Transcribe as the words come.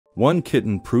One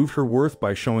kitten proved her worth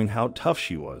by showing how tough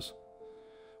she was.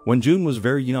 When June was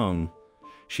very young,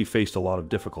 she faced a lot of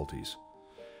difficulties.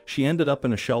 She ended up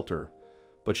in a shelter,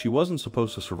 but she wasn't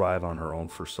supposed to survive on her own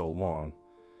for so long.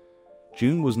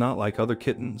 June was not like other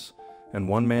kittens, and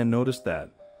one man noticed that.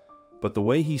 But the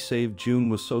way he saved June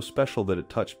was so special that it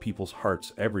touched people's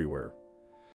hearts everywhere.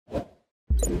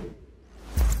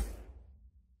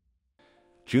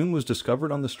 June was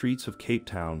discovered on the streets of Cape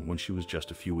Town when she was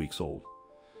just a few weeks old.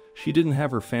 She didn't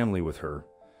have her family with her,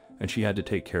 and she had to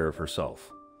take care of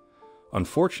herself.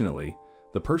 Unfortunately,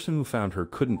 the person who found her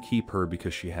couldn't keep her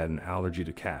because she had an allergy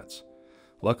to cats.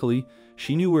 Luckily,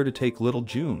 she knew where to take little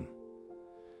June.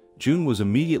 June was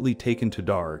immediately taken to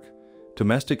DARG,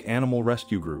 Domestic Animal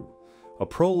Rescue Group, a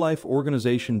pro-life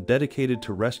organization dedicated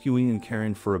to rescuing and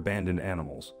caring for abandoned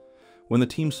animals. When the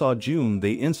team saw June,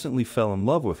 they instantly fell in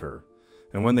love with her,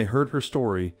 and when they heard her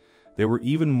story, they were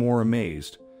even more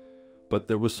amazed. But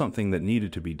there was something that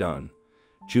needed to be done.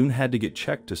 June had to get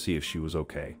checked to see if she was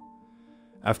okay.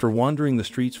 After wandering the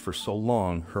streets for so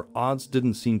long, her odds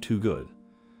didn't seem too good.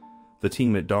 The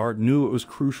team at DARG knew it was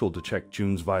crucial to check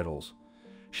June's vitals.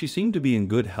 She seemed to be in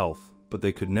good health, but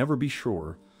they could never be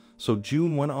sure, so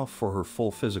June went off for her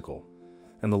full physical,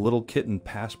 and the little kitten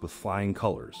passed with flying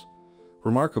colors.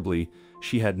 Remarkably,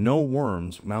 she had no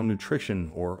worms,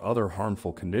 malnutrition, or other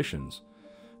harmful conditions.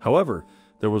 However,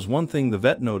 there was one thing the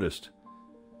vet noticed.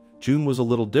 June was a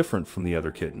little different from the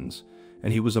other kittens,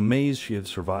 and he was amazed she had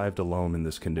survived alone in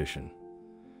this condition.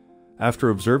 After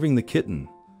observing the kitten,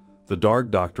 the DARG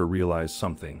doctor realized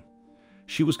something.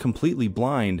 She was completely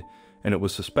blind, and it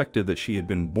was suspected that she had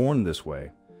been born this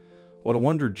way. What a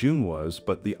wonder June was,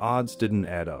 but the odds didn't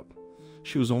add up.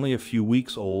 She was only a few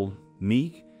weeks old,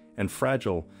 meek and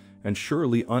fragile, and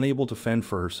surely unable to fend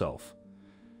for herself.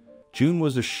 June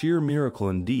was a sheer miracle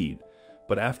indeed,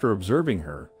 but after observing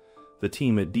her, the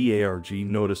team at DARG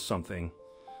noticed something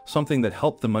that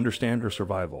helped them understand her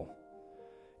survival.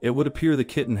 It would appear the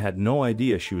kitten had no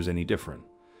idea she was any different.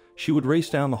 She would race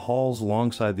down the halls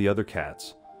alongside the other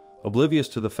cats, oblivious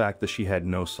to the fact that she had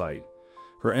no sight.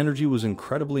 Her energy was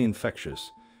incredibly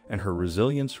infectious, and her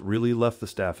resilience really left the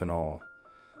staff in awe.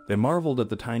 They marveled at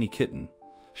the tiny kitten.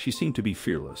 She seemed to be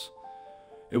fearless.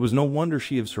 It was no wonder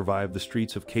she had survived the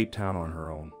streets of Cape Town on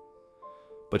her own.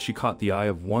 But she caught the eye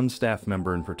of one staff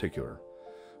member in particular.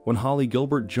 When Holly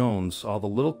Gilbert Jones saw the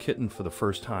little kitten for the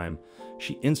first time,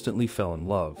 she instantly fell in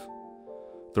love.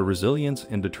 The resilience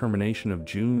and determination of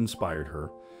June inspired her,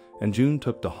 and June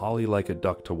took to Holly like a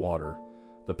duck to water.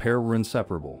 The pair were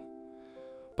inseparable.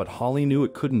 But Holly knew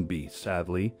it couldn't be,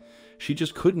 sadly. She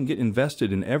just couldn't get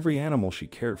invested in every animal she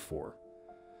cared for.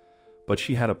 But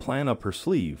she had a plan up her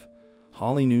sleeve.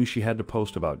 Holly knew she had to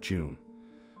post about June.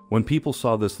 When people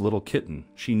saw this little kitten,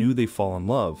 she knew they'd fall in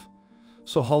love.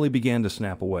 So Holly began to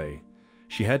snap away.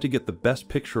 She had to get the best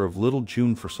picture of little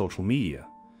June for social media.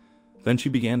 Then she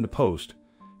began to post.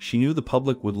 She knew the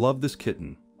public would love this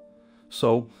kitten.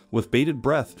 So, with bated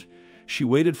breath, she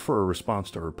waited for a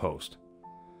response to her post.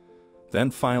 Then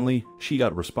finally, she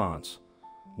got a response.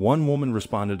 One woman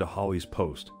responded to Holly's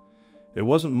post. It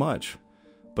wasn't much,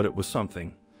 but it was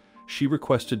something. She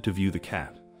requested to view the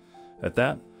cat. At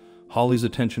that, Holly's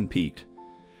attention peaked.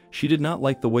 She did not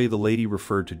like the way the lady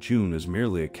referred to June as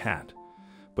merely a cat,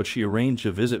 but she arranged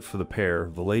a visit for the pair.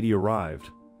 The lady arrived.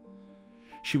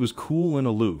 She was cool and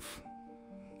aloof.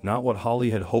 Not what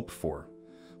Holly had hoped for,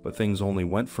 but things only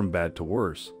went from bad to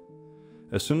worse.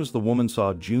 As soon as the woman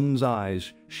saw June's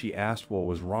eyes, she asked what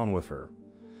was wrong with her.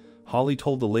 Holly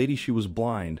told the lady she was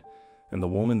blind, and the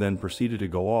woman then proceeded to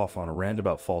go off on a rant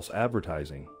about false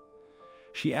advertising.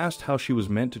 She asked how she was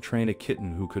meant to train a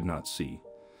kitten who could not see.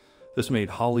 This made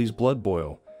Holly's blood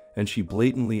boil, and she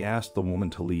blatantly asked the woman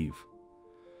to leave.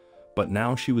 But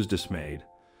now she was dismayed.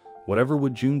 Whatever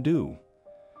would June do?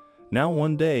 Now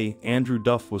one day, Andrew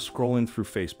Duff was scrolling through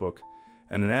Facebook,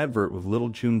 and an advert with little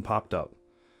June popped up.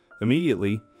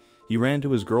 Immediately, he ran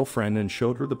to his girlfriend and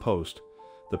showed her the post.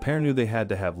 The pair knew they had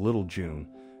to have little June,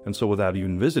 and so without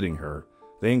even visiting her,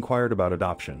 they inquired about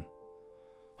adoption.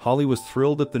 Holly was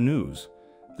thrilled at the news.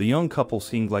 The young couple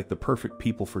seemed like the perfect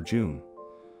people for June.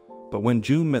 But when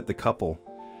June met the couple,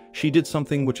 she did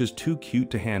something which is too cute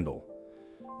to handle.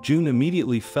 June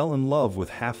immediately fell in love with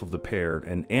half of the pair,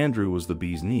 and Andrew was the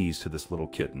bee's knees to this little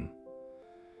kitten.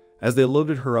 As they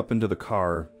loaded her up into the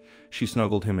car, she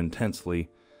snuggled him intensely.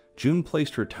 June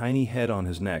placed her tiny head on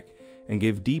his neck and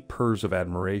gave deep purrs of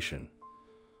admiration.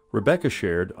 Rebecca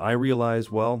shared, "I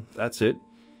realized, well, that's it.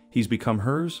 He's become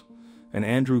hers," and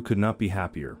Andrew could not be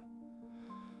happier.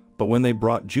 But when they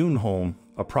brought June home,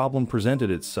 a problem presented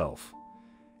itself.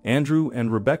 Andrew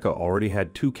and Rebecca already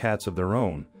had 2 cats of their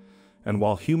own, And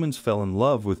while humans fell in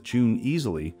love with June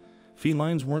easily,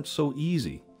 felines weren't so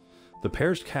easy. The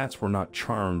pair's cats were not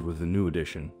charmed with the new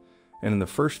addition, and in the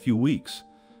first few weeks,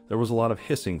 there was a lot of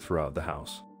hissing throughout the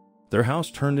house. Their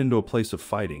house turned into a place of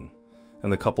fighting,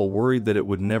 and the couple worried that it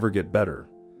would never get better.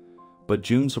 But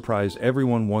June surprised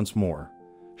everyone once more.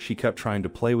 She kept trying to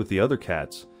play with the other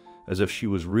cats, as if she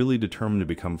was really determined to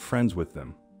become friends with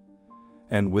them.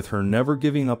 And with her never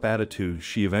giving up attitude,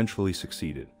 she eventually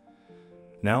succeeded.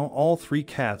 Now all 3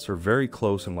 cats are very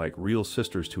close and like real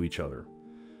sisters to each other.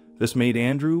 This made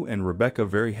Andrew and Rebecca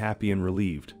very happy and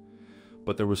relieved.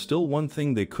 But there was still one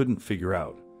thing they couldn't figure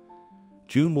out.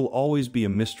 June will always be a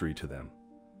mystery to them.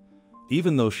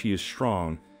 Even though she is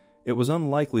strong, it was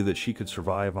unlikely that she could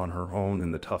survive on her own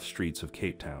in the tough streets of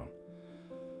Ktten.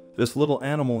 This little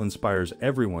animal inspires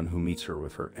everyone who meets her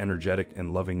with her energetic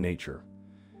and loving nature.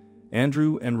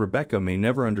 Andrew and Rebecca may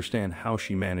never understand how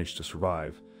she managed to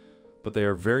survive, but they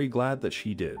are very glad that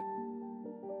she did.